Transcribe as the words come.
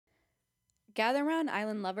Gather around,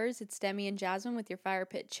 island lovers. It's Demi and Jasmine with your Fire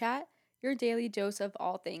Pit Chat, your daily dose of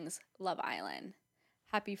all things Love Island.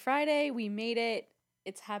 Happy Friday. We made it.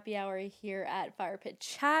 It's happy hour here at Fire Pit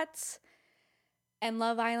Chats. And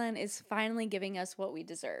Love Island is finally giving us what we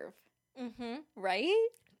deserve. Mm-hmm. Right?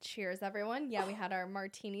 Cheers, everyone. Yeah, we had our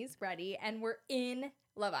martinis ready, and we're in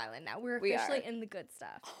Love Island now. We're officially in the good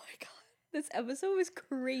stuff. Oh my God. This episode was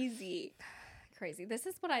crazy. Crazy. This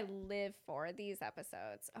is what I live for, these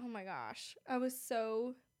episodes. Oh my gosh. I was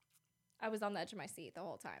on the edge of my seat the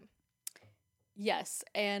whole time. Yes,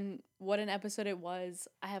 and what an episode it was.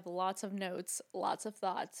 I have lots of notes, lots of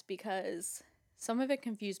thoughts, because some of it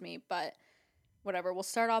confused me, but whatever. We'll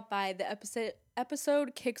start off by the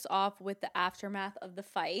episode kicks off with the aftermath of the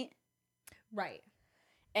fight. Right.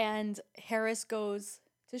 And Harris goes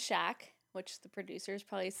to Shaq, which the producers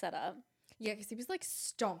probably set up. Yeah, because he was like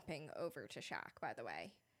stomping over to Shaq, by the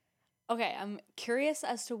way. Okay, I'm curious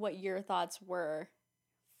as to what your thoughts were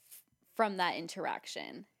from that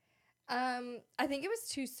interaction. I think it was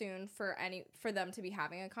too soon for them to be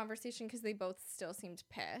having a conversation because they both still seemed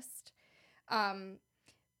pissed.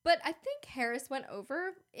 But I think Harris went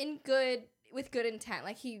over with good intent.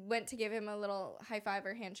 Like, he went to give him a little high five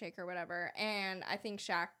or handshake or whatever, and I think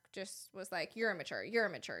Shaq just was like, you're immature, you're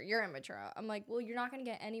immature, you're immature. I'm like, well, you're not going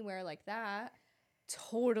to get anywhere like that.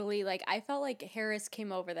 Totally. Like, I felt like Harris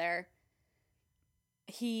came over there.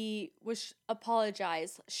 He was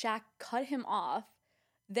apologized. Shaq cut him off.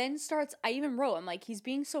 Then I even wrote, I'm like, he's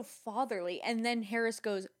being so fatherly. And then Harris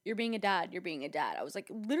goes, you're being a dad, you're being a dad. I was like,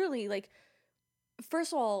 literally, like,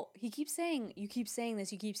 first of all, you keep saying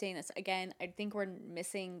this. Again, I think we're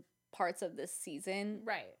missing parts of this season.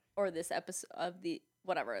 Right. Or this episode of the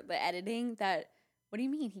editing that, what do you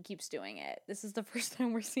mean he keeps doing it? This is the first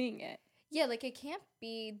time we're seeing it. Yeah, like, it can't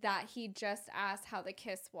be that he just asked how the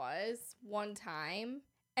kiss was one time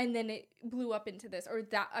and then it blew up into this, or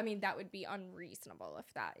that, I mean, that would be unreasonable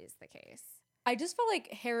if that is the case. I just felt like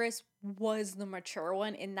Harris was the mature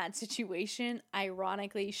one in that situation.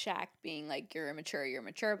 Ironically, Shaq being like, you're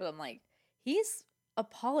immature, but I'm like, he's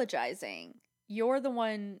apologizing. You're the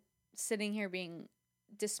one sitting here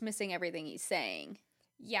dismissing everything he's saying.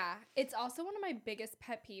 Yeah, it's also one of my biggest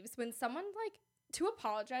pet peeves when someone, like, to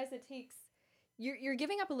apologize, it takes, you're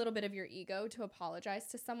giving up a little bit of your ego to apologize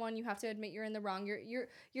to someone. You have to admit you're in the wrong.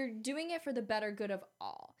 You're doing it for the better good of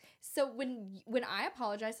all. So when I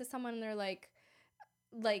apologize to someone and they're like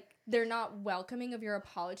they're not welcoming of your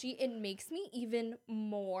apology, it makes me even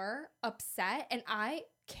more upset, and I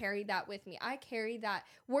carry that with me. I carry that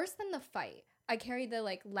worse than the fight. I carry the,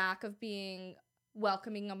 like, lack of being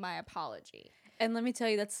welcoming of my apology. And let me tell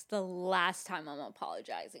you, that's the last time I'm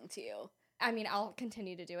apologizing to you. I mean, I'll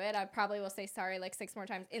continue to do it. I probably will say sorry like 6 more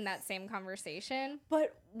times in that same conversation.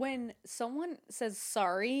 But when someone says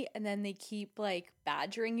sorry and then they keep, like,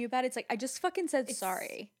 badgering you about it, it's like, I just fucking said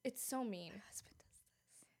sorry. It's so mean. My husband does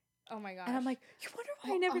this. Oh my gosh. And I'm like, you wonder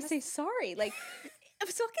why I never say sorry? Like,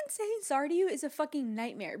 fucking saying sorry to you is a fucking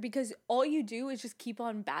nightmare because all you do is just keep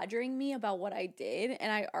on badgering me about what I did,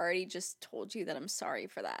 and I already just told you that I'm sorry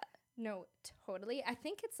for that. No, totally. I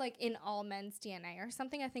think it's, like, in all men's DNA or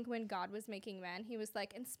something. I think when God was making men, he was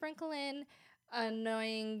like, and sprinkle in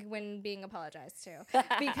annoying when being apologized to.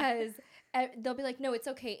 Because they'll be like, no, it's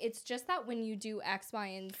okay. It's just that when you do X, Y,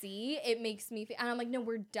 and Z, it makes me feel... And I'm like, no,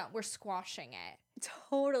 we're done. We're squashing it.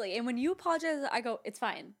 Totally. And when you apologize, I go, it's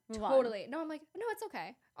fine. Move on. Totally. No, I'm like, no, it's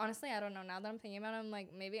okay. Honestly, I don't know. Now that I'm thinking about it, I'm like,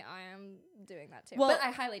 maybe I am doing that too. Well, but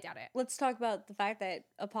I highly doubt it. Let's talk about the fact that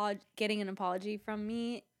getting an apology from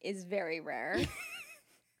me is very rare.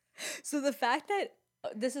 So the fact that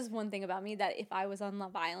this is one thing about me, that if I was on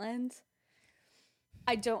Love Island,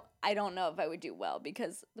 I don't know if I would do well,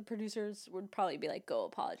 because the producers would probably be like, go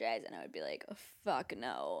apologize. And I would be like, oh, fuck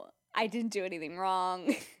no. I didn't do anything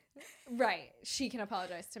wrong. Right. She can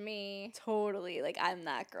apologize to me. Totally. Like, I'm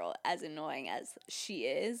that girl. As annoying as she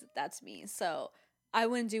is, that's me. So I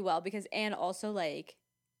wouldn't do well and also, like,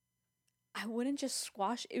 I wouldn't just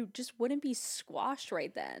squash. It just wouldn't be squashed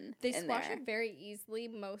right then. They squash it very easily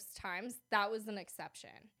most times. That was an exception.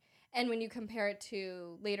 And when you compare it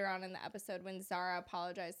to later on in the episode when Zara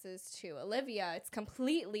apologizes to Olivia, it's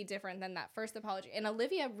completely different than that first apology. And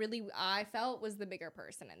Olivia really, I felt, was the bigger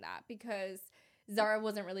person in that, because Zara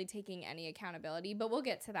wasn't really taking any accountability, but we'll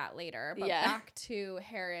get to that later. But back to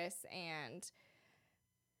Harris and...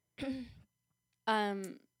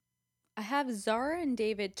 I have Zara and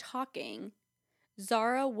David talking.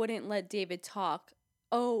 Zara wouldn't let David talk.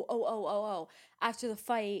 Oh. After the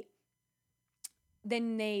fight,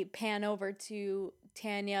 then they pan over to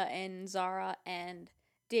Tanya and Zara and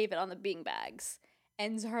David on the beanbags.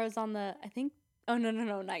 And Zara's on the, I think Oh, no,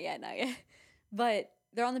 not yet. But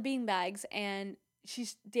they're on the beanbags, and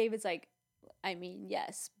David's like, I mean,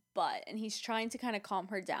 yes, but, and he's trying to kind of calm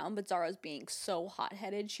her down, but Zara's being so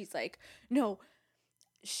hot-headed. She's like, no,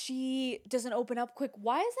 she doesn't open up quick.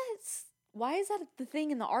 Why is that the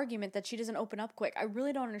thing in the argument that she doesn't open up quick? I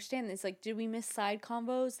really don't understand this. Like, did we miss side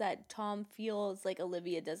combos that Tom feels like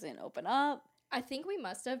Olivia doesn't open up? I think we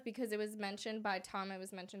must have, because it was mentioned by Tom, it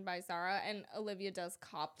was mentioned by Zara, and Olivia does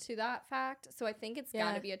cop to that fact. So I think it's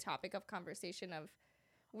got to be a topic of conversation that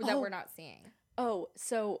we're not seeing. Oh,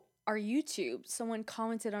 so our YouTube, someone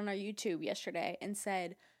commented on our YouTube yesterday and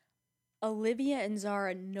said Olivia and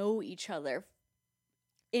Zara know each other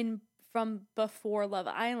from before Love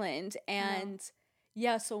Island, and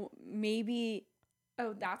yeah, so maybe.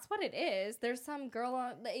 Oh, that's what it is. There's some girl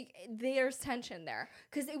on, like, there's tension there.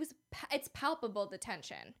 Because it's palpable, the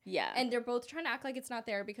tension. Yeah. And they're both trying to act like it's not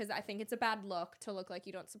there, because I think it's a bad look to look like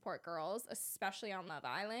you don't support girls, especially on Love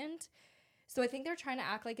Island. So I think they're trying to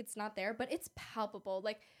act like it's not there, but it's palpable.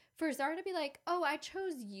 Like, for Zara to be like, oh, I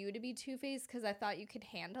chose you to be Two-Faced because I thought you could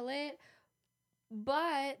handle it.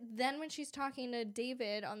 But then when she's talking to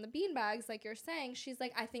David on the beanbags, like you're saying, she's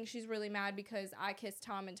like, I think she's really mad because I kissed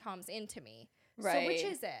Tom and Tom's into me. Right. So which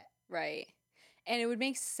is it? Right. And it would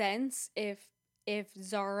make sense if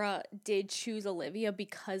Zara did choose Olivia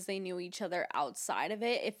because they knew each other outside of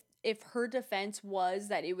it. If her defense was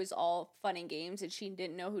that it was all fun and games and she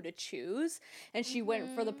didn't know who to choose, and she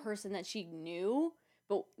went for the person that she knew,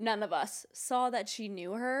 but none of us saw that she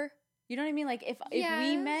knew her. You know what I mean? Like, if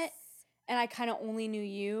we met and I kind of only knew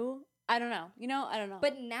you, I don't know. I don't know.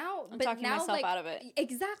 But now, I'm talking myself like, out of it.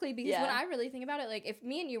 Exactly, because when I really think about it, like, if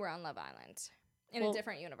me and you were on Love Island in a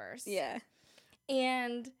different universe. Yeah.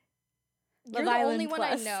 And Love you're the Island only one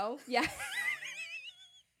I know. Yeah.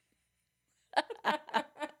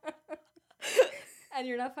 And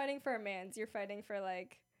you're not fighting for a man's, you're fighting for,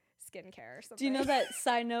 like, skincare or something. Do you know that,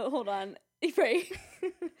 side note, hold on, right?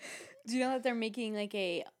 Do you know that they're making, like,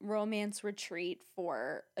 a romance retreat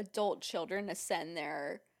for adult children to send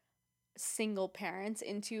their single parents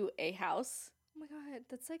into a house? Oh my god,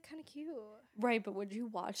 that's, like, kind of cute. Right, but would you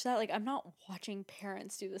watch that? Like, I'm not watching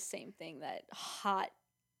parents do the same thing that hot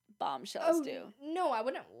bombshells do. No, I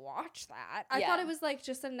wouldn't watch that. I thought it was, like,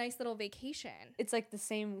 just a nice little vacation. It's like the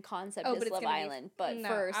same concept as Love Island, but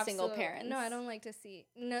for single parents. No, I don't like to see.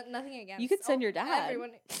 No, nothing against. You could send your dad.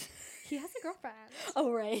 Everyone. He has a girlfriend.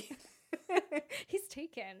 Oh, right. He's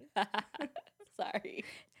taken. Sorry.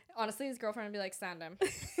 Honestly, his girlfriend would be like, send him.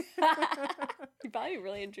 He'd probably be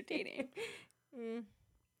really entertaining.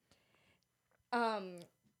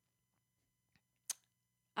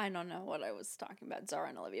 I don't know what I was talking about, Zara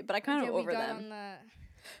and Olivia, but I kind of over them.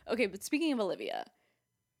 Okay, but speaking of Olivia,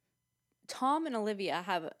 Tom and Olivia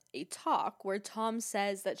have a talk where Tom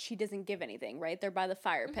says that she doesn't give anything, right? They're by the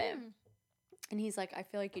fire pit. And he's like, I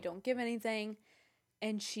feel like you don't give anything.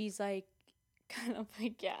 And she's like, kind of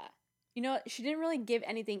like, yeah. You know, she didn't really give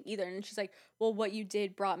anything either. And she's like, well, what you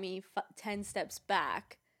did brought me 10 steps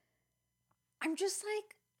back. I'm just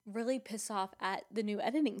like really pissed off at the new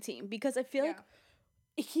editing team because I feel like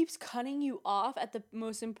it keeps cutting you off at the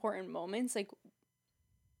most important moments. Like,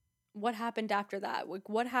 what happened after that? Like,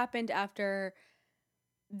 what happened after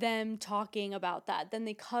them talking about that? Then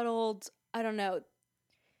they cuddled. I don't know.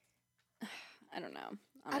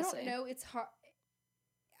 Honestly. I don't know. It's hard.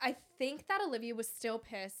 I think that Olivia was still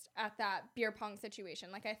pissed at that beer pong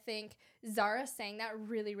situation. Like, I think Zara saying that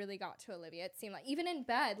really, really got to Olivia. It seemed like, even in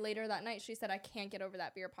bed later that night, she said, I can't get over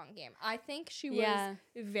that beer pong game. I think she was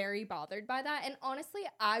very bothered by that. And honestly,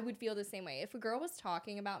 I would feel the same way. If a girl was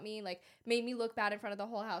talking about me, like, made me look bad in front of the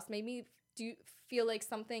whole house, made me feel like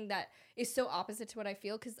something that is so opposite to what I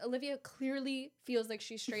feel, because Olivia clearly feels like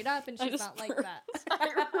she's straight up and she's not like that. I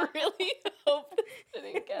really hope I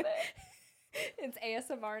didn't get it. It's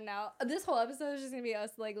ASMR now. This whole episode is just gonna be us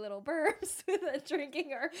like little burps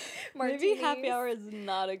drinking our martinis. Maybe happy hour is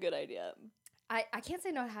not a good idea. I can't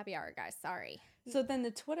say no to happy hour, guys. Sorry. So then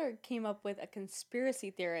the Twitter came up with a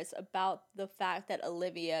conspiracy theorist about the fact that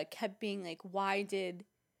Olivia kept being like, why did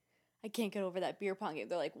I can't get over that beer pong game?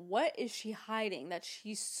 They're like, what is she hiding that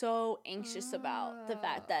she's so anxious about the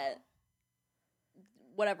fact that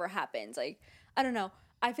whatever happens? Like, I don't know.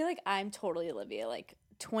 I feel like I'm totally Olivia. Like,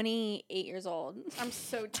 28 years old. I'm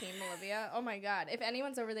so team Olivia. Oh my god. If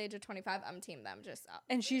anyone's over the age of 25, I'm team them. Just up.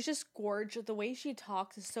 And she's just gorgeous. The way she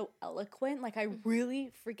talks is so eloquent. Like, I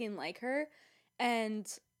really freaking like her. And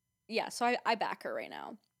yeah, so I back her right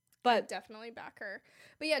now. But I definitely back her.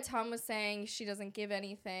 But yeah, Tom was saying she doesn't give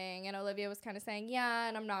anything, and Olivia was kind of saying, yeah,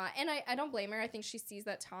 and I'm not. And I don't blame her. I think she sees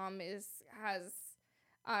that Tom has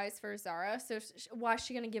eyes for Zara. So why is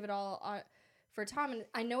she going to give it all for Tom. And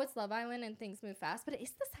I know it's Love Island and things move fast, but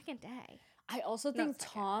it's the second day. I also think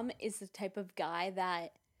Tom is the type of guy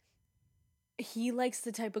that he likes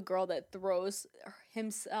the type of girl that throws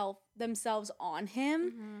themselves on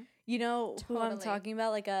him. Mm-hmm. You know who I'm talking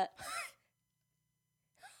about? Like a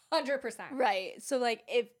 100%. Right. So like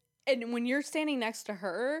and when you're standing next to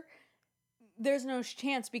her, there's no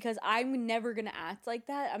chance because I'm never going to act like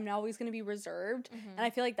that. I'm always going to be reserved. Mm-hmm. And I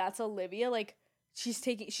feel like that's Olivia. Like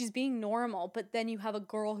she's being normal, but then you have a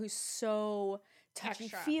girl who's so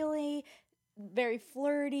touchy-feely, very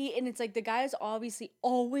flirty, and it's like the guy is obviously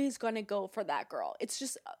always going to go for that girl. It's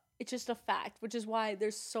just a fact, which is why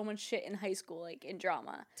there's so much shit in high school, like in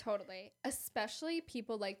drama. Totally. Especially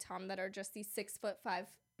people like Tom that are just these 6'5"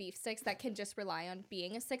 beef sticks that can just rely on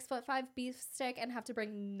being a 6'5" beef stick and have to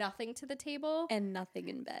bring nothing to the table. And nothing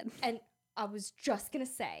in bed. And I was just going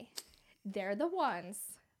to say, they're the ones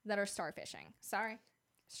that are starfishing. Sorry.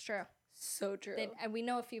 It's true. So true. And we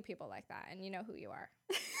know a few people like that, and you know who you are.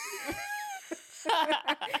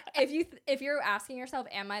 If you're asking yourself,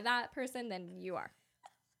 am I that person? Then you are.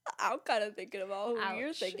 I'm kind of thinking about who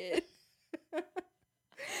you're thinking.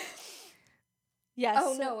 Yes.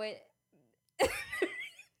 Oh, no, it...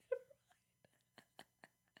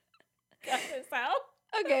 Cut this out.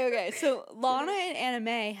 Okay. So Lana and Anna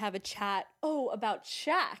Mae have a chat, about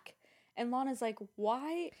Shaq. And Lana's like,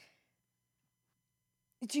 why?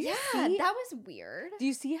 Do you see? That was weird. Do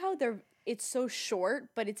you see how it's so short,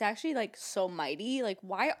 but it's actually like so mighty? Like,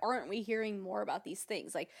 why aren't we hearing more about these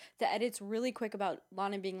things? Like, the edit's really quick about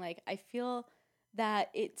Lana being like, I feel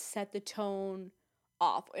that it set the tone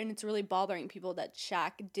off, and it's really bothering people that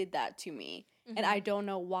Shaq did that to me. Mm-hmm. And I don't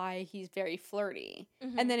know why he's very flirty.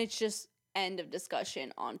 Mm-hmm. And then it's just end of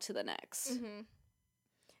discussion, on to the next. Mm-hmm.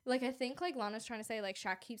 Like, I think, like, Lana's trying to say, like,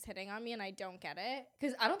 Shaq keeps hitting on me and I don't get it.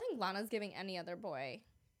 Because I don't think Lana's giving any other boy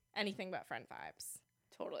anything but friend vibes.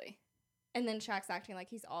 Totally. And then Shaq's acting like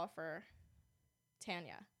he's all for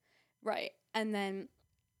Tanya. Right. And then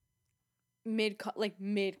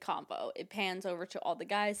mid-combo, it pans over to all the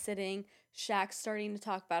guys sitting. Shaq's starting to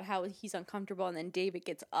talk about how he's uncomfortable, and then David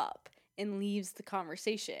gets up and leaves the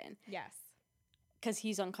conversation. Yes. Because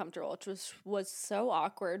he's uncomfortable, which was so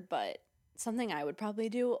awkward, but something I would probably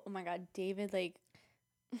do. Oh my God, David, like...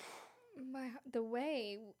 the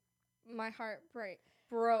way my heart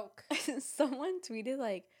broke. Someone tweeted,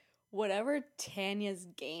 like, whatever Tanya's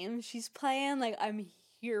game she's playing, like, I'm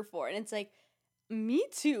here for it. And it's like, me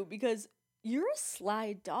too, because you're a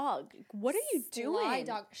sly dog. What are you doing? Sly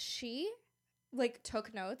dog. She, like,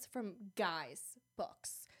 took notes from guys'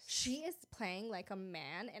 books. She is playing like a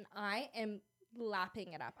man, and I am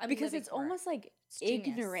lapping it up. Because it's almost like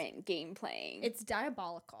ignorant game playing. It's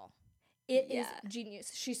diabolical. It is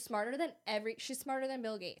genius. She's smarter than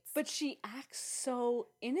Bill Gates. But she acts so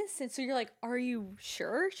innocent. So you're like, are you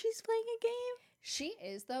sure she's playing a game? She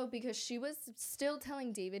is, though, because she was still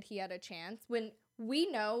telling David he had a chance when we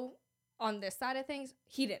know on this side of things,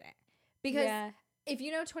 he didn't. Because if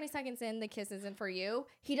you know 20 seconds in, the kiss isn't for you,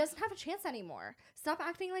 he doesn't have a chance anymore. Stop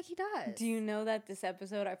acting like he does. Do you know that this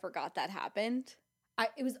episode, I forgot that happened?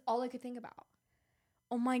 It was all I could think about.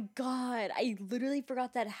 Oh my God, I literally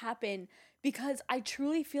forgot that happened because I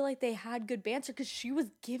truly feel like they had good banter because she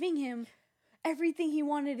was giving him everything he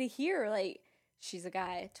wanted to hear. Like, she's a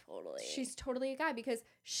guy, totally. She's totally a guy because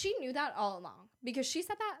she knew that all along because she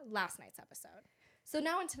said that last night's episode. So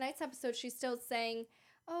now in tonight's episode, she's still saying,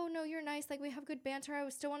 oh, no, you're nice. Like, we have good banter. I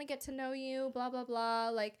still want to get to know you, blah, blah, blah.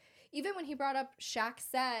 Like, even when he brought up Shaq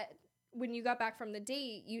said, when you got back from the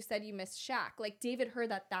date, you said you missed Shaq. Like, David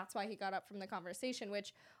heard that that's why he got up from the conversation,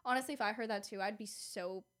 which, honestly, if I heard that, too, I'd be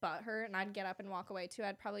so butthurt, and I'd get up and walk away, too.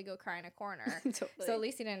 I'd probably go cry in a corner. Totally. So at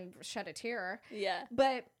least he didn't shed a tear. Yeah.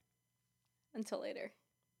 But... until later.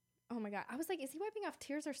 Oh, my God. I was like, is he wiping off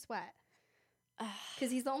tears or sweat?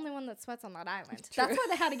 Because he's the only one that sweats on that island. That's why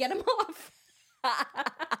they had to get him off.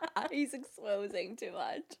 He's exposing too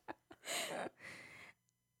much.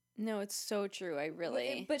 No, it's so true. I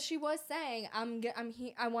really. But she was saying,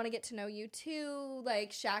 I want to get to know you too.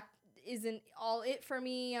 Like, Shaq isn't all it for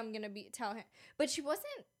me. I'm gonna tell him. But she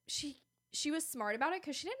wasn't. She was smart about it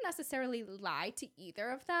because she didn't necessarily lie to either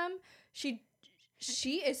of them. She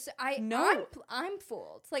is. I'm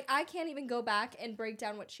fooled. Like, I can't even go back and break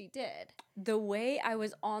down what she did. The way I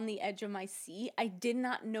was on the edge of my seat, I did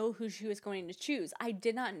not know who she was going to choose. I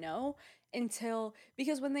did not know until,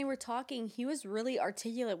 because when they were talking, he was really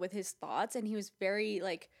articulate with his thoughts and he was very,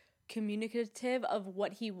 like, communicative of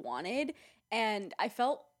what he wanted. And I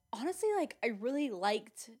felt, honestly, like, I really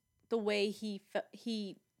liked the way he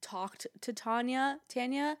talked to Tanya.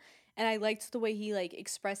 And I liked the way he, like,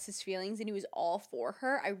 expressed his feelings, and he was all for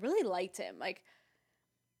her. I really liked him. Like,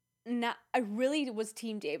 I really was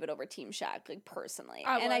Team David over Team Shaq, like, personally.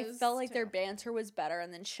 I felt like their banter was better.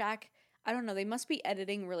 And then Shaq, I don't know, they must be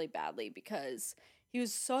editing really badly because he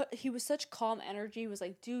was such calm energy. He was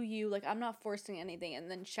like, do you, like, I'm not forcing anything. And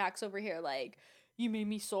then Shaq's over here like, you made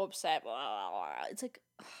me so upset. Blah, blah, blah. It's like,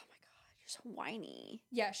 oh my God, you're so whiny.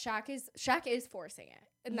 Yeah, Shaq is forcing it.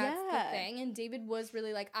 And that's the thing. And David was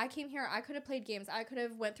really like, I came here, I could have played games. I could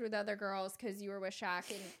have went through the other girls because you were with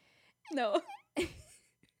Shaq. And no.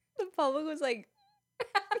 The public was like,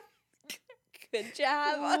 good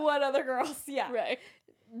job. What other girls? Yeah. Right.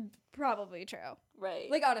 Probably true.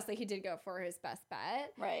 Right. Like, honestly, he did go for his best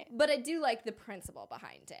bet. Right. But I do like the principle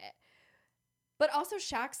behind it. But also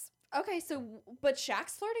Shaq's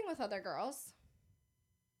flirting with other girls.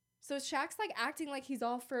 So Shaq's, like, acting like he's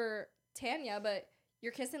all for Tanya, but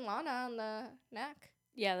you're kissing Lana on the neck.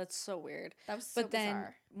 Yeah, that's so weird. That was so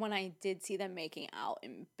bizarre. Then when I did see them making out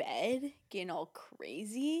in bed, getting all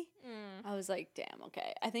crazy, I was like, damn,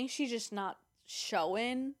 okay. I think she's just not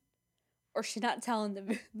showing, or she's not telling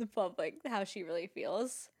the public how she really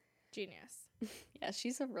feels. Genius. Yeah,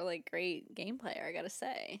 she's a really great game player, I gotta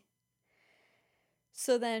say.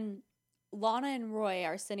 So then Lana and Roy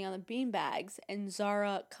are sitting on the beanbags, and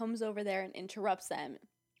Zara comes over there and interrupts them.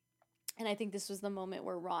 And I think this was the moment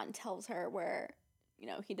where Ron tells her where, you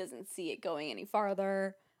know, he doesn't see it going any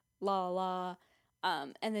farther, la la.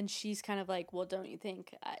 And then she's kind of like, well, don't you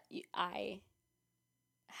think I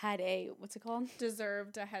had a, what's it called?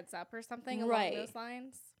 Deserved a heads up or something right. along those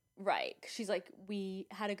lines? Right. She's like, we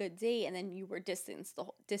had a good date, and then you were distant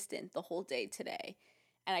the whole day today.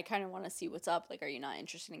 And I kind of want to see what's up. Like, are you not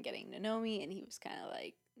interested in getting to know me? And he was kind of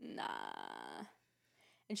like, nah.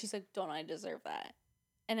 And she's like, don't I deserve that?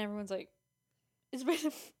 And everyone's like, it's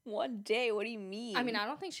been one day. What do you mean? I mean, I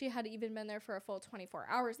don't think she had even been there for a full 24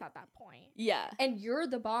 hours at that point. Yeah. And you're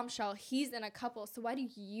the bombshell. He's in a couple. So why do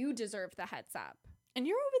you deserve the heads up? And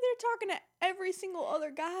you're over there talking to every single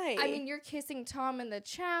other guy. I mean, you're kissing Tom in the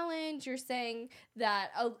challenge. You're saying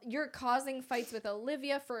that you're causing fights with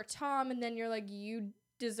Olivia for Tom. And then you're like,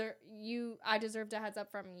 I deserved a heads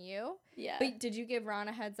up from you. Yeah. But did you give Ron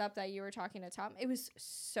a heads up that you were talking to Tom? It was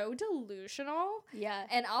so delusional. Yeah.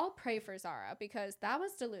 And I'll pray for Zara because that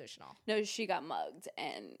was delusional. No, she got mugged,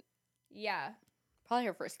 and yeah. probably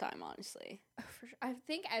her first time, honestly. For sure. I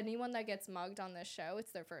think anyone that gets mugged on this show,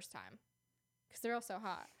 it's their first time. Because they're all so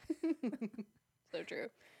hot. So true.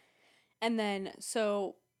 And then,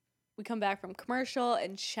 so we come back from commercial,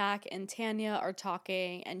 and Shaq and Tanya are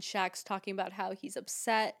talking, and Shaq's talking about how he's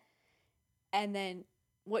upset. And then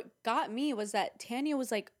what got me was that Tanya was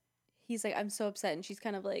like, he's like, I'm so upset. And she's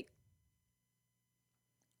kind of like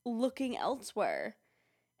looking elsewhere.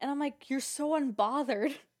 And I'm like, you're so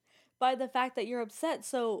unbothered by the fact that you're upset.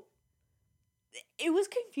 So it was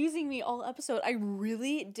confusing me all episode. I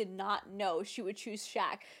really did not know she would choose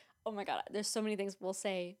Shaq. Oh my God, there's so many things we'll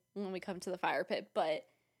say when we come to the fire pit. But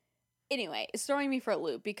anyway, it's throwing me for a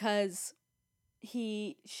loop because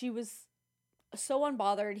she was so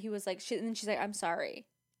unbothered. He was like, and then she's like, I'm sorry.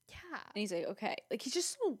 Yeah. And he's like, okay. Like, he's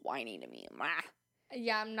just so whiny to me.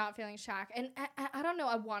 Yeah, I'm not feeling Shaq. And I don't know.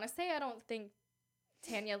 I want to say I don't think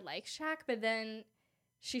Tanya likes Shaq, but then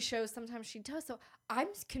she shows sometimes she does. So I'm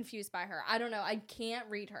confused by her. I don't know. I can't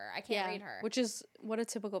read her. I can't read her. Which is what a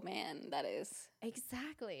typical man that is.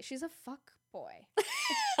 Exactly. She's a fuck boy.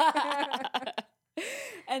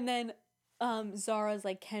 And then Zara's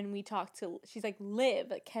like, can we talk to... She's like,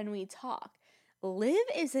 Liv, can we talk? Liv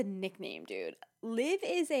is a nickname, dude. Liv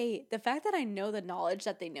is the fact that I know the knowledge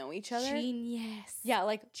that they know each other. Genius. Yeah,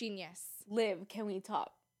 like... Genius. Liv, can we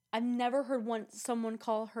talk? I've never heard someone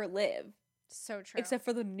call her Liv. So true. Except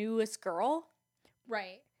for the newest girl.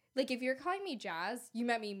 Right. Like, if you're calling me Jazz, you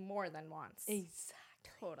met me more than once.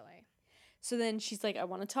 Exactly. Totally. So then she's like, I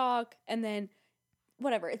want to talk. And then,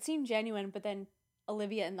 whatever. It seemed genuine, but then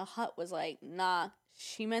Olivia in the hut was like, nah,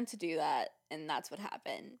 she meant to do that, and that's what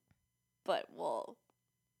happened. But we'll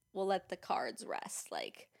let the cards rest.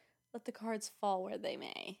 Like, let the cards fall where they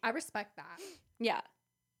may. I respect that. Yeah.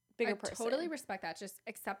 Bigger person. I totally respect that. Just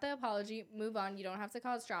accept the apology, move on. You don't have to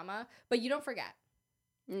cause drama, but you don't forget.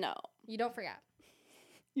 No. You don't forget.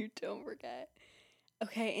 You don't forget.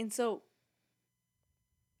 Okay, and so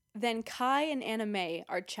then Kai and Anna Mae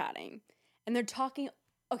are chatting, and they're talking.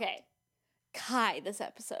 Okay, Kai, this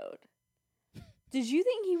episode. Did you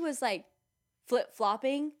think he was like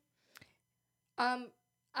flip-flopping? I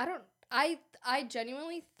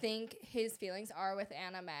genuinely think his feelings are with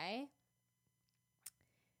Anna Mae.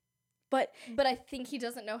 But I think he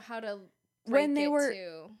doesn't know how to when they were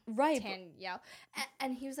to right. Tanya.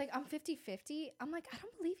 And he was like, I'm 50-50. I'm like, I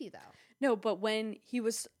don't believe you, though. No, but when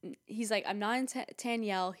he's like, I'm not in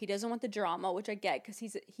Tanyelle. He doesn't want the drama, which I get because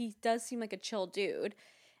he does seem like a chill dude.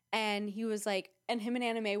 And he was like, and him and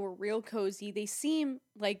Anime were real cozy. They seem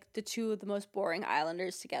like the two of the most boring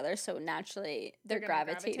islanders together. So naturally, they're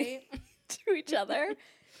gravitating to each other.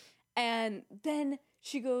 And then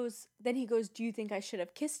he goes, do you think I should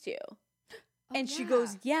have kissed you? And she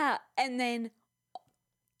goes, yeah. And then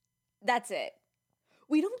that's it.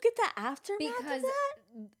 We don't get the aftermath because of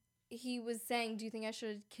that. He was saying, do you think I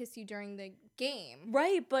should kiss you during the game?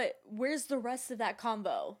 Right, but where's the rest of that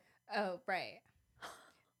combo? Oh, right.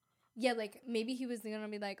 Yeah, like, maybe he was going to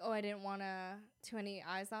be like, oh, I didn't want too many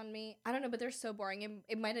eyes on me. I don't know, but they're so boring.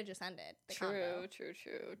 It might have just ended. True.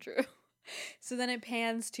 So then it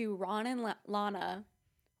pans to Ron and Lana.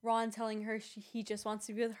 Ron telling her he just wants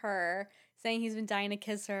to be with her, saying he's been dying to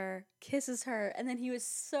kiss her, kisses her, and then he was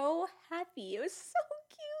so happy. It was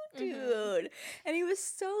so cute, dude. And he was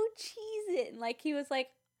so cheesy. And, like, he was like,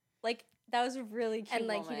 that was a really cute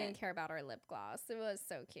moment. He didn't care about her lip gloss. It was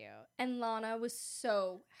so cute. And Lana was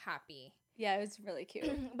so happy. Yeah, it was really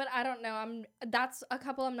cute. But I don't know. That's a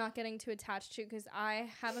couple I'm not getting too attached to because I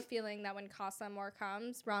have a feeling that when Casa Amor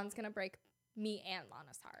comes, Ron's going to break me and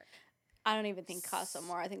Lana's heart. I don't even think Casa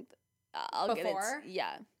Amor. I think I'll get it.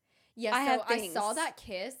 Yeah. Yeah, I saw that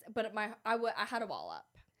kiss, but I had a wall up.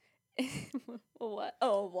 What?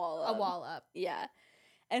 Oh, a wall up. A wall up. Yeah.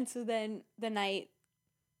 And so then the night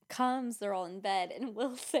comes, they're all in bed, and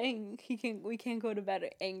Will's saying we can't go to bed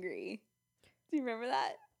angry. Do you remember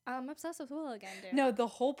that? I'm obsessed with Will again, dude. No, the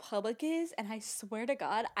whole public is, and I swear to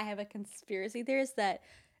God, I have a conspiracy theorist that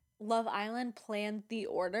Love Island planned the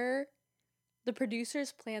order. The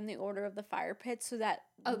producers planned the order of the fire pit so that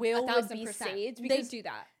Will would be saved. They do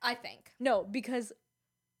that, I think. No, because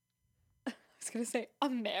I was going to say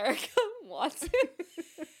America wants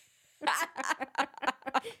it.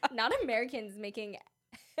 Not Americans making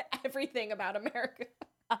everything about America.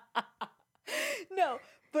 No,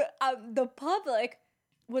 but the public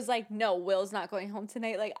was like, no, Will's not going home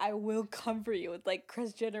tonight. Like, I will come for you with, like,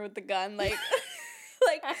 Kris Jenner with the gun. Like,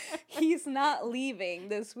 like he's not leaving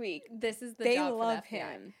this week. This is the they job love for the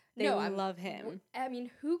FBI. him. They love him. I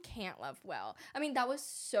mean, who can't love Will? I mean, that was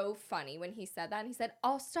so funny when he said that. And he said,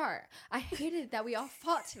 I'll start. I hated that we all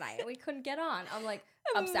fought tonight and we couldn't get on. I'm like,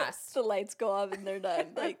 obsessed. The lights go off and they're done.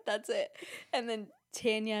 Like, that's it. And then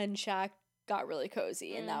Tanya and Shaq got really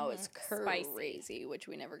cozy. And that was crazy, which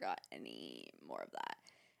we never got any more of that.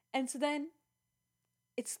 And so then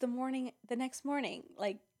it's the next morning.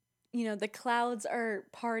 Like, you know, the clouds are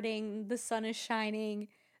parting. The sun is shining.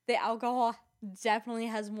 The alcohol definitely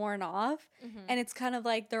has worn off. And it's kind of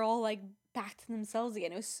like they're all, like, back to themselves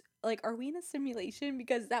again. It was like, are we in a simulation?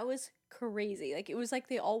 Because that was crazy. Like, it was like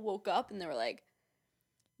they all woke up and they were like,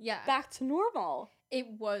 yeah, back to normal. It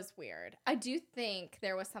was weird. I do think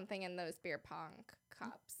there was something in those beer pong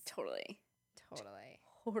cups. Totally,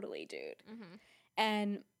 dude.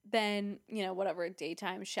 And then, you know, whatever,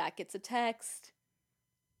 daytime, Shaq gets a text.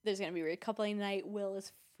 There's going to be a recoupling night. Will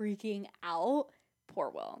is freaking out. Poor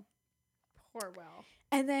Will.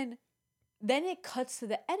 And then it cuts to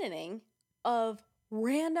the editing of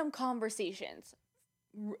random conversations.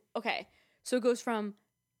 Okay, so it goes from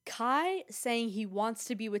Kai saying he wants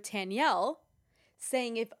to be with Tanyelle,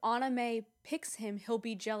 saying if Anna-May picks him, he'll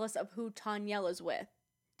be jealous of who Tanyelle is with.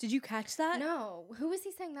 Did you catch that? No. Who was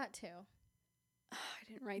he saying that to? I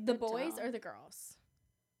didn't write the that boys down. or the girls?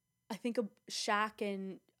 I think Shaq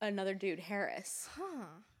and another dude, Harris. Huh.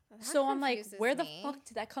 So I'm like, where the fuck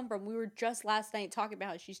did that come from? We were just last night talking about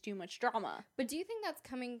how she's too much drama. But do you think that's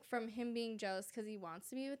coming from him being jealous because he wants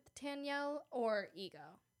to be with Tanyelle or ego?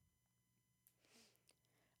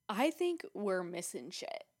 I think we're missing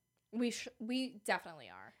shit. We definitely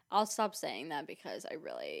are. I'll stop saying that because I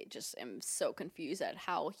really just am so confused at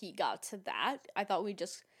how he got to that. I thought we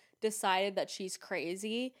just decided that she's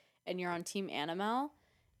crazy and you're on Team Anime.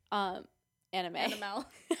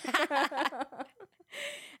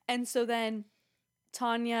 And so then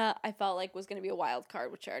Tanya, I felt like was going to be a wild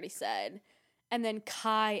card, which I already said. And then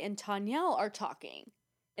Kai and Tanyelle are talking.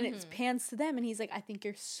 And it pans to them and he's like, I think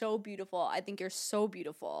you're so beautiful. I think you're so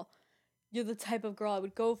beautiful. You're the type of girl I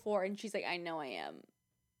would go for. And she's like, I know I am.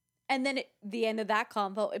 And then the end of that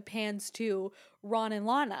convo, it pans to Ron and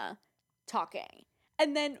Lana talking.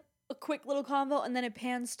 And then a quick little convo, and then it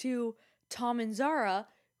pans to Tom and Zara,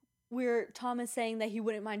 where Tom is saying that he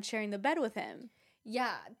wouldn't mind sharing the bed with him.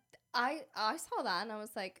 Yeah, I saw that and I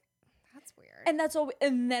was like, that's weird. And that's all.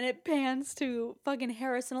 And then it pans to fucking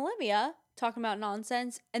Harris and Olivia talking about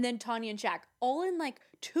nonsense, and then Tanya and Shaq, all in like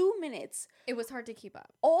 2 minutes. It was hard to keep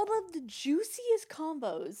up. All of the juiciest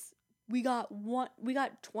combos we got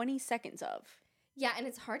 20 seconds of. Yeah, and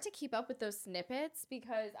it's hard to keep up with those snippets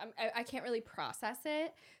because I can't really process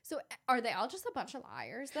it. So are they all just a bunch of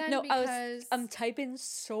liars then? No, because I'm typing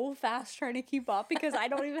so fast trying to keep up because I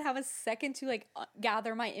don't even have a second to like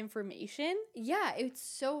gather my information. yeah, it's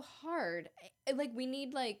so hard. Like we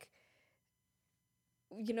need like,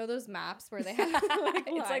 you know, those maps where they have like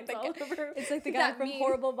it's like the guy from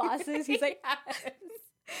Horrible Bosses. He's like, yes.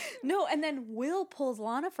 No, and then Will pulls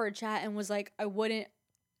Lana for a chat and was like, I wouldn't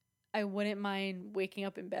mind waking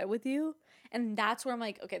up in bed with you. And that's where I'm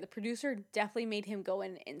like, okay, the producer definitely made him go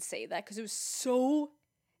in and say that because it was so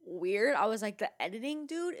weird. I was like, the editing,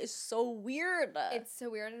 dude, is so weird. It's so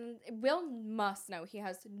weird. And Will must know he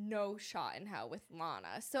has no shot in hell with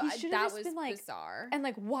Lana. So that was bizarre. And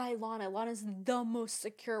like, why Lana? Lana's the most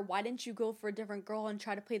secure. Why didn't you go for a different girl and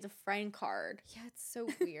try to play the friend card? Yeah, it's so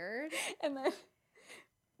weird. And then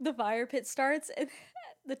the fire pit starts and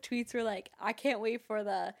the tweets were like, I can't wait for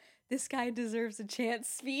the "this guy deserves a chance"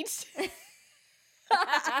 speech.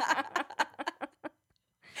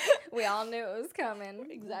 We all knew it was coming.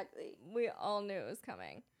 Exactly. We all knew it was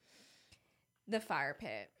coming. The fire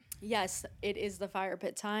pit. Yes, it is the fire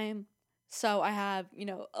pit time. So I have,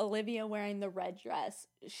 Olivia wearing the red dress.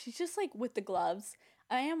 She's just like with the gloves.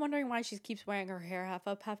 I am wondering why she keeps wearing her hair half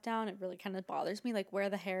up, half down. It really kind of bothers me. Like, wear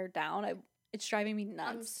the hair down. It's driving me nuts.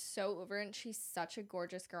 I'm so over it. She's such a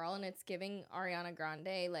gorgeous girl, and it's giving Ariana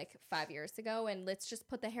Grande like 5 years ago. And let's just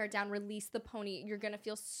put the hair down, release the pony. You're gonna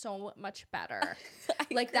feel so much better.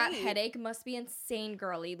 Like, that headache must be insane,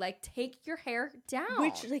 girly. Like, take your hair down.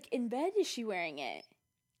 Which, like, in bed is she wearing it?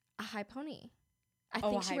 A high pony. I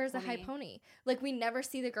think she wears a high pony. Like, we never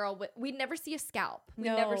see the girl. We never see a scalp. We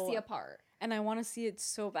never see a part. And I want to see it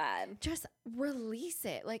so bad. Just release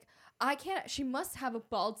it. Like, I can't. She must have a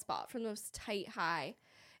bald spot from those tight high.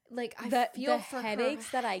 Like, I feel the for headaches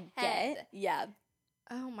her that I get. Yeah.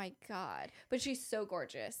 Oh my God. But she's so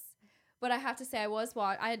gorgeous. But I have to say,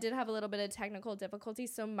 I did have a little bit of technical difficulty,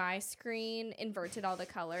 so my screen inverted all the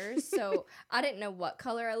colors. So I didn't know what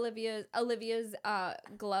color Olivia's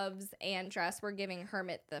gloves and dress were giving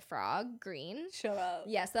Hermit the Frog green. Shut up.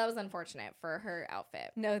 Yes, that was unfortunate for her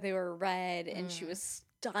outfit. No, they were red, and she was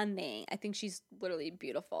stunning. I think she's literally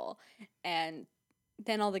beautiful. And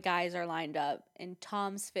then all the guys are lined up, and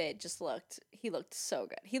Tom's fit he looked so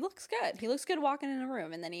good. He looks good. He looks good walking in a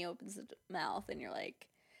room, and then he opens the mouth, and you're like,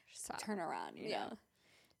 turn around, you know?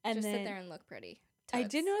 And just then sit there and look pretty. I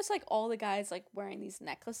did notice, like, all the guys, like, wearing these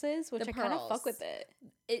necklaces, which I kind of fuck with it.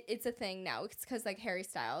 It's a thing now. It's because, like, Harry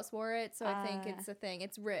Styles wore it, so I think it's a thing.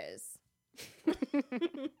 It's Riz.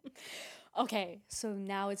 Okay, so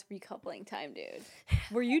now it's recoupling time, dude.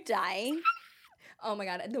 Were you dying? Oh my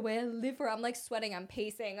God, the way I live for, I'm like sweating, I'm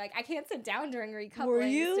pacing. Like, I can't sit down during recoupling. Were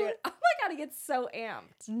you? Dude. Oh my God, I get so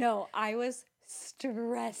amped. No, I was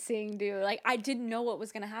stressing, dude. Like, I didn't know what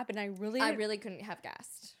was gonna happen. I really couldn't have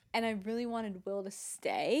guessed. And I really wanted Will to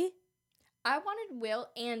stay. I wanted Will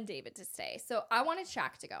and David to stay. So I wanted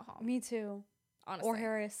Shaq to go home. Me too. Honestly. Or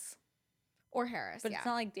Harris. But it's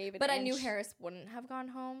not like David. But I knew Harris wouldn't have gone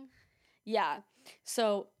home. Yeah.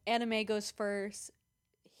 So Anime goes first.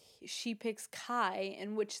 She picks Kai,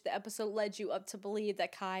 in which the episode led you up to believe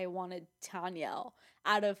that Kai wanted Tanya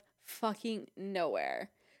out of fucking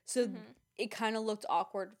nowhere. So it kind of looked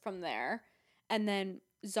awkward from there. And then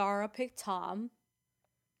Zara picked Tom.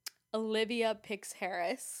 Olivia picks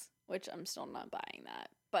Harris, which I'm still not buying that.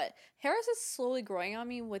 But Harris is slowly growing on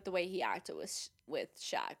me with the way he acted with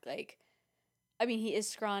Shaq. Like, I mean, he is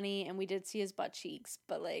scrawny, and we did see his butt cheeks,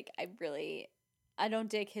 but, like, I don't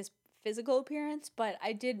dig his physical appearance, but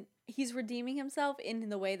he's redeeming himself in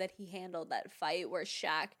the way that he handled that fight where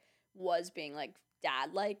Shaq was being, like,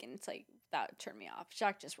 dad-like, and it's, like, that turned me off.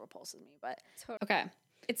 Shaq just repulses me, but... Okay.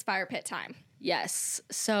 It's fire pit time. Yes.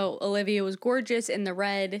 So, Olivia was gorgeous in the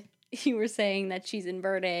red. You were saying that she's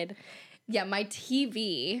inverted. Yeah, my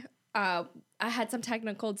TV, I had some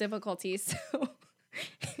technical difficulties, so...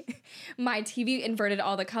 My TV inverted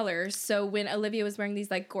all the colors. So when Olivia was wearing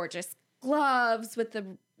these like gorgeous gloves with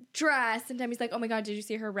the dress, and Demi's like, oh my God, did you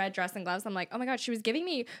see her red dress and gloves? I'm like, oh my God, she was giving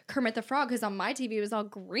me Kermit the Frog because on my TV it was all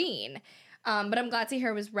green. But I'm glad to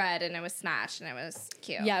hear it was red and it was snatched and it was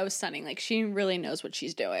cute. Yeah, it was stunning. Like, she really knows what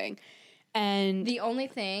she's doing. And the only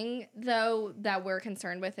thing though that we're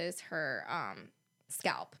concerned with is her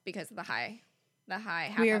scalp because of the high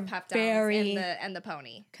half up, half down and the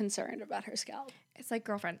pony. Concerned about her scalp. It's like,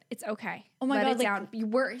 girlfriend, it's okay. Oh my God, Let it down.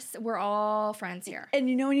 We're all friends here. And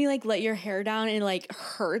you know when you like let your hair down and it like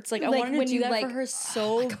hurts? Like I wanted to do that for her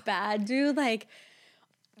so bad, dude. Like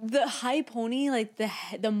the high pony, like the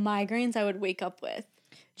migraines I would wake up with.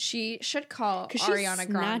 She should call Ariana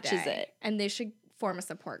Grande and they should form a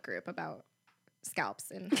support group about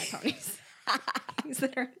scalps and high ponies. Because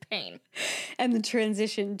they're in pain. And the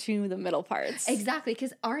transition to the middle parts. Exactly,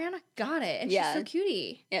 because Ariana got it. And she's so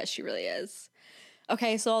cutie. Yeah, she really is.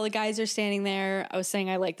 Okay, so all the guys are standing there. I was saying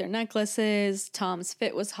I like their necklaces. Tom's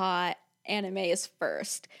fit was hot. Anime is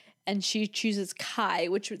first. And she chooses Kai,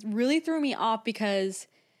 which really threw me off because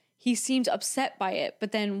he seemed upset by it.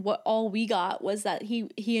 But then what all we got was that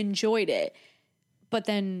he enjoyed it. But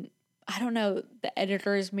then, I don't know, the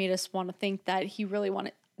editors made us want to think that he really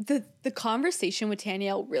wanted... The conversation with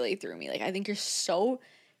Tanya really threw me. Like, I think you're so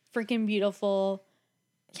freaking beautiful.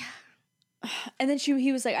 Yeah. And then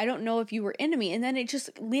he was like, I don't know if you were into me. And then it just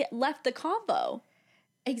left the combo.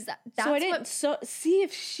 Exactly. So I didn't see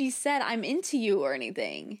if she said I'm into you or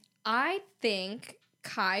anything. I think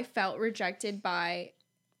Kai felt rejected by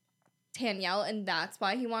Tanyelle, and that's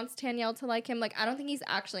why he wants Tanyelle to like him. Like, I don't think he's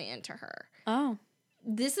actually into her. Oh.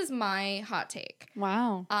 This is my hot take.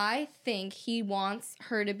 Wow. I think he wants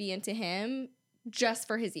her to be into him just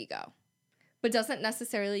for his ego, but doesn't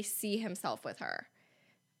necessarily see himself with her.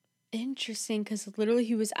 Interesting, because literally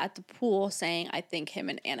he was at the pool saying, I think him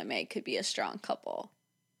and Anime could be a strong couple.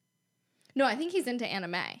 No, I think he's into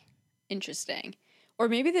Anime. Interesting. Or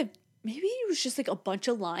maybe it was just like a bunch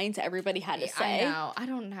of lines everybody had to say. I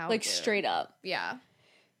don't know. Like, dude. Straight up. Yeah.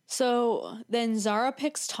 So then Zara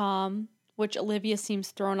picks Tom, which Olivia seems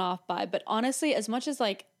thrown off by. But honestly, as much as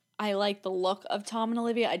like I like the look of Tom and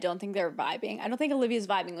Olivia, I don't think they're vibing. I don't think Olivia's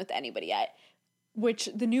vibing with anybody yet. Which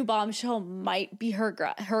the new bombshell might be her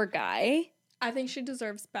guy. I think she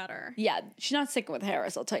deserves better. Yeah, she's not sticking with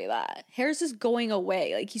Harris, I'll tell you that. Harris is going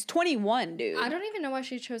away. Like, he's 21, dude. I don't even know why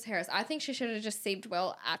she chose Harris. I think she should have just saved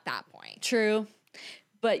Will at that point. True.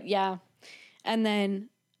 But yeah. And then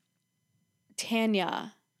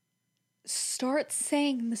Tanya starts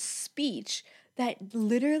saying the speech that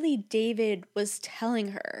literally David was telling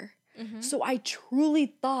her. Mm-hmm. So I truly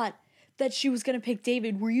thought that she was going to pick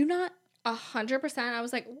David. Were you not? 100%. I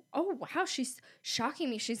was like, oh, wow, she's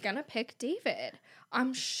shocking me. She's going to pick David.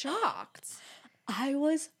 I'm shocked. I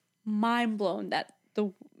was mind blown that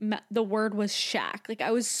the word was Shaq. Like,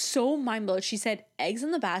 I was so mind blown. She said, eggs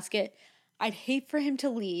in the basket. I'd hate for him to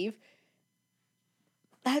leave.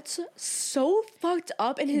 That's so fucked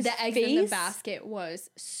up in his face. The eggs in the basket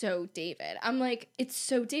was so David. I'm like, it's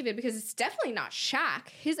so David because it's definitely not Shaq.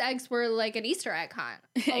 His eggs were like an Easter egg hunt.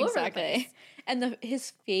 Exactly. And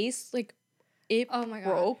his face, like, it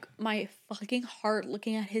broke my fucking heart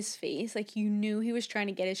looking at his face. Like, you knew he was trying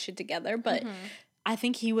to get his shit together, but I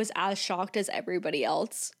think he was as shocked as everybody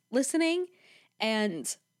else listening.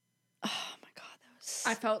 And, oh my God,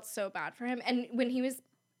 I felt so bad for him. And when he was...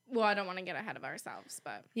 Well, I don't want to get ahead of ourselves,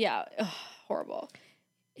 but... Yeah, horrible.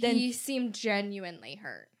 Then he seemed genuinely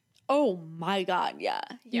hurt. Oh my God, yeah.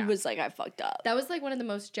 He was like, I fucked up. That was like one of the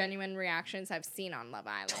most genuine reactions I've seen on Love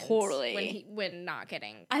Island. Totally. When not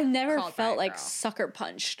getting I've never felt like sucker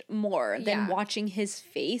punched more than watching his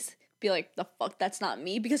face be like, the fuck, that's not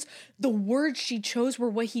me. Because the words she chose were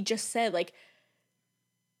what he just said. Like...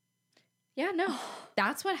 Yeah, no.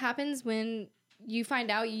 That's what happens when... You find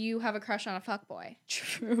out you have a crush on a fuckboy.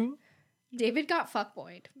 True. David got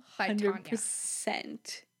fuckboyed by 100%. Tanya.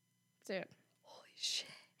 Dude. Holy shit.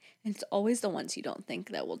 And it's always the ones you don't think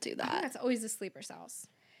that will do that. I think that's always the sleeper cells.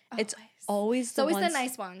 It's always the ones. It's always the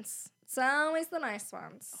nice ones. It's always the nice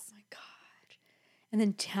ones. Oh my God. And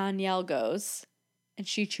then Tanyelle goes and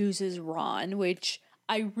she chooses Ron, which...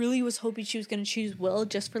 I really was hoping she was going to choose Will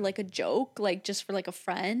just for like a joke, like just for like a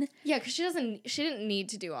friend. Yeah, because she didn't need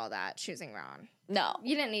to do all that choosing Ron. No.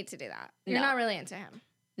 You didn't need to do that. You're not really into him.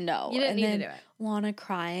 No. You didn't need to do it. Lana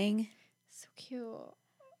crying. So cute.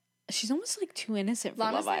 She's almost like too innocent for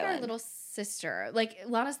Lana's Love Island. Like our little sister. Like,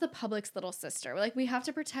 Lana's the public's little sister. Like, we have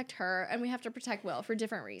to protect her and we have to protect Will for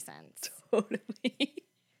different reasons. Totally.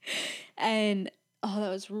 And, that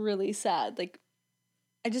was really sad. Like,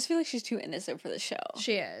 I just feel like she's too innocent for the show.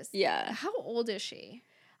 She is. Yeah. How old is she?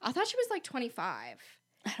 I thought she was like 25.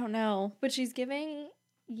 I don't know. But she's giving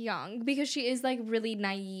young because she is like really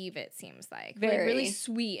naive, it seems like. Very. Like really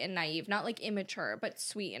sweet and naive. Not like immature, but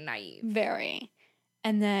sweet and naive. Very.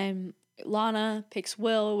 And then Lana picks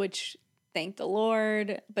Will, which thank the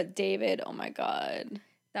Lord. But David, oh my God.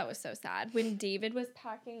 That was so sad. When David was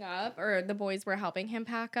packing up, or the boys were helping him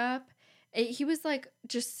pack up, he was like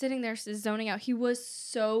just sitting there zoning out. He was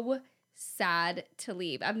so sad to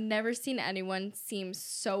leave. I've never seen anyone seem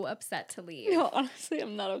so upset to leave. No, honestly,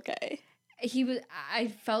 I'm not okay. I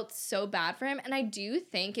felt so bad for him, and I do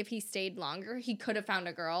think if he stayed longer, he could have found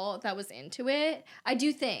a girl that was into it. I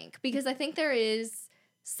do think, because I think there is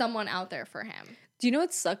someone out there for him. Do you know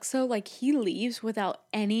what sucks though? Like, he leaves without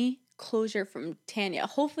any closure from Tanya.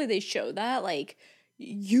 Hopefully they show that. Like,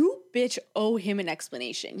 you bitch owe him an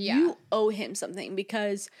explanation. Yeah. You owe him something,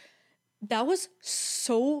 because that was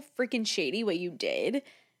so freaking shady what you did,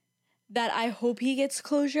 that I hope he gets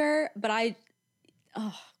closure. But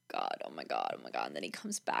oh God, oh my God. And then he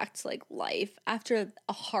comes back to like life after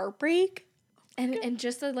a heartbreak. And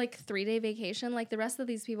just a like 3-day vacation. Like the rest of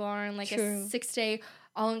these people are on like True. a 6-day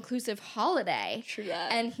all-inclusive holiday. True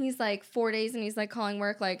that. And he's like 4 days and he's like calling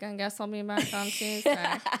work like, I guess I'll be back on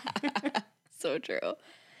Tuesday. So true.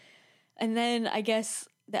 And then I guess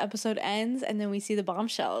the episode ends and then we see the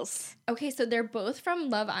bombshells. Okay, so they're both from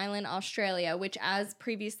Love Island, Australia, which as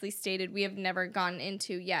previously stated, we have never gone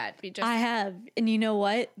into yet. I have. And you know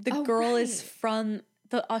what? The girl is from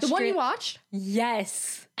the Australia. The one you watched?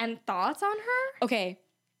 Yes. And thoughts on her? Okay.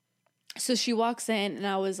 So she walks in and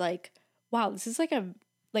I was like, wow, this is like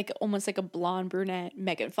almost like a blonde brunette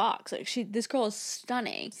Megan Fox. Like this girl is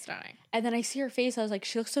stunning. Stunning. And then I see her face. I was like,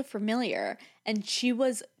 she looks so familiar. And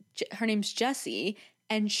her name's Jessie.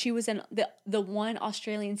 And she was in the one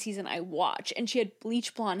Australian season I watched. And she had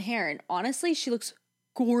bleach blonde hair. And honestly, she looks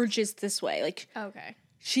gorgeous this way. Like, okay.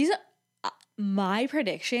 My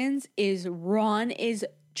predictions is Ron is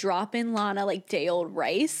dropping Lana like day old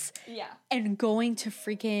rice. Yeah. And going to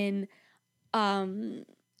freaking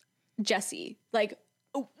Jessie. Like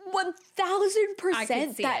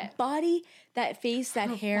 1,000%. That body, that face, that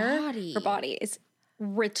hair. Her body is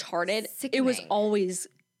retarded. Sickening. It was always...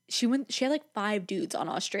 She had like 5 dudes on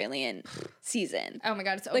Australian season. Oh my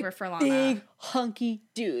God, it's like over for Lana. Big, hunky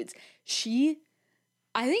dudes.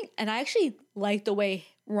 I actually like the way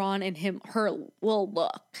Ron and her will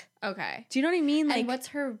look. Okay. Do you know what I mean? Like, and what's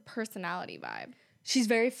her personality vibe? She's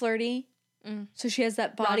very flirty. So she has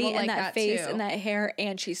that body and like that face and that hair,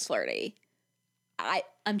 and she's flirty.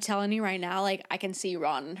 I'm telling you right now, like, I can see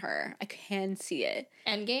Ron and her. I can see it.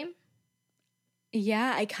 Endgame?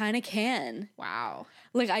 Yeah, I kind of can. Wow.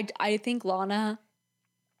 Like, I think Lana...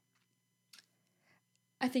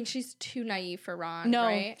 I think she's too naive for Ron, no,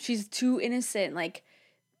 right? She's too innocent. Like,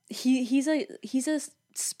 he's a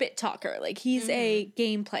spit talker. Like, he's a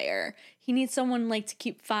game player. He needs someone, like, to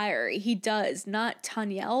keep fiery. He does. Not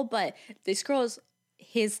Tanya, but this girl is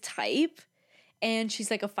his type. And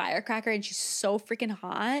she's, like, a firecracker, and she's so freaking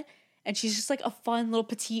hot. And she's just, like, a fun little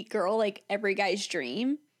petite girl, like, every guy's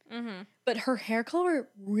dream. Mm-hmm. But her hair color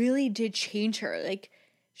really did change her. Like,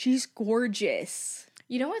 she's gorgeous.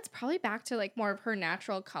 You know, it's probably back to, like, more of her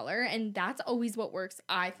natural color. And that's always what works,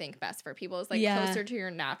 I think, best for people. Is, like, closer to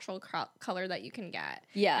your natural color that you can get.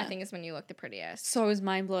 Yeah. I think is when you look the prettiest. So I was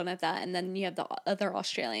mind blown at that. And then you have the other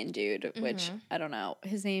Australian dude, which, I don't know.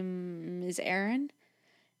 His name is Aaron.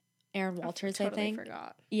 Aaron Walters, I think. I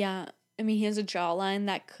forgot. Yeah. I mean, he has a jawline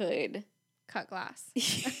that could... cut glass.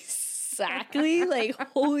 Exactly. Like,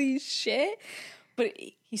 holy shit. But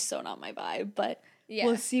he's so not my vibe. But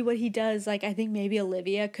we'll see what he does. Like, I think maybe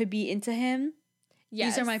Olivia could be into him.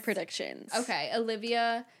 Yes. These are my predictions. Okay.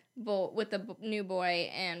 Olivia with the new boy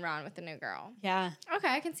and Ron with the new girl. Yeah. Okay,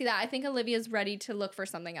 I can see that. I think Olivia's ready to look for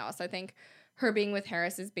something else. I think her being with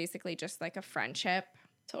Harris is basically just like a friendship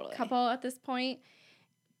couple at this point.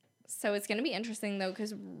 So it's going to be interesting, though,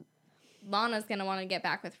 because Lana's going to want to get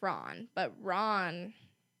back with Ron. But Ron...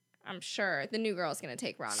 I'm sure the new girl's going to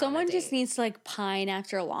take Ron Someone on a date. just needs to, like, pine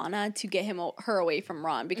after Lana to get her away from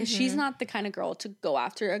Ron. Because she's not the kind of girl to go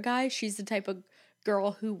after a guy. She's the type of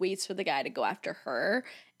girl who waits for the guy to go after her.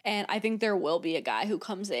 And I think there will be a guy who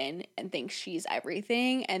comes in and thinks she's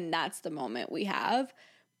everything. And that's the moment we have.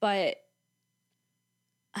 But,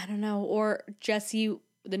 I don't know. Or Jessie,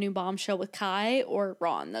 the new bombshell with Kai, or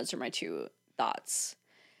Ron. Those are my 2 thoughts.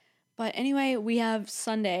 But anyway, we have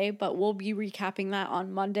Sunday, but we'll be recapping that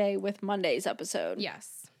on Monday with Monday's episode.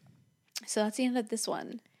 Yes. So that's the end of this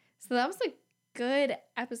one. So that was a good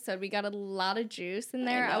episode. We got a lot of juice in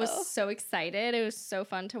there. I was so excited. It was so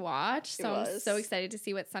fun to watch. So I'm so excited to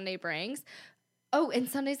see what Sunday brings. Oh, and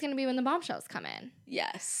Sunday's going to be when the bombshells come in.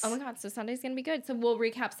 Yes. Oh my God. So Sunday's going to be good. So we'll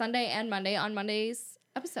recap Sunday and Monday on Monday's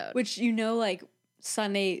episode. Which, you know, like,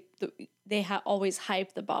 Sunday, they always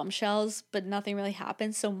hype the bombshells, but nothing really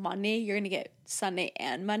happens. So Monday, you're going to get Sunday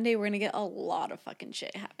and Monday. We're going to get a lot of fucking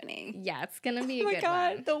shit happening. Yeah, it's going to be a good one. Oh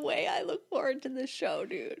my God, the way I look forward to this show,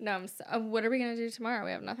 dude. No, what are we going to do tomorrow?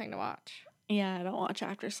 We have nothing to watch. Yeah, I don't watch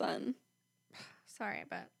After Sun. Sorry,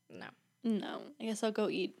 but no. No, I guess I'll go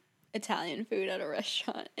eat Italian food at a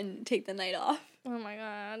restaurant and take the night off. Oh my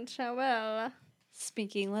god, I will.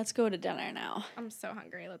 Speaking, let's go to dinner now. I'm so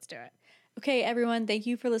hungry. Let's do it. Okay, everyone, thank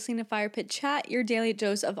you for listening to Fire Pit Chat, your daily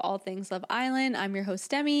dose of all things Love Island. I'm your host,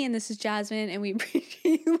 Demi, and this is Jasmine, and we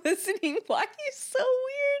appreciate you listening. Why are you so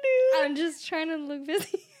weird, dude? I'm just trying to look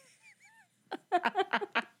busy.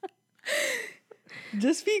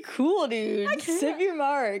 Just be cool, dude. Sip your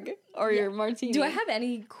marg or your martini. Do I have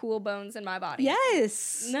any cool bones in my body?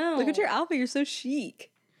 Yes. No. Look at your outfit. You're so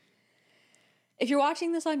chic. If you're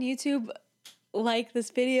watching this on YouTube, like this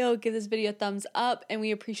video, give this video a thumbs up, and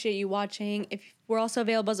we appreciate you watching. If we're also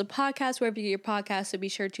available as a podcast, wherever you get your podcast, so be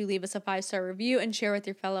sure to leave us a 5-star review and share with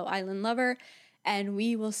your fellow island lover, and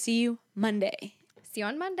we will see you Monday. See you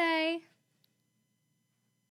on Monday.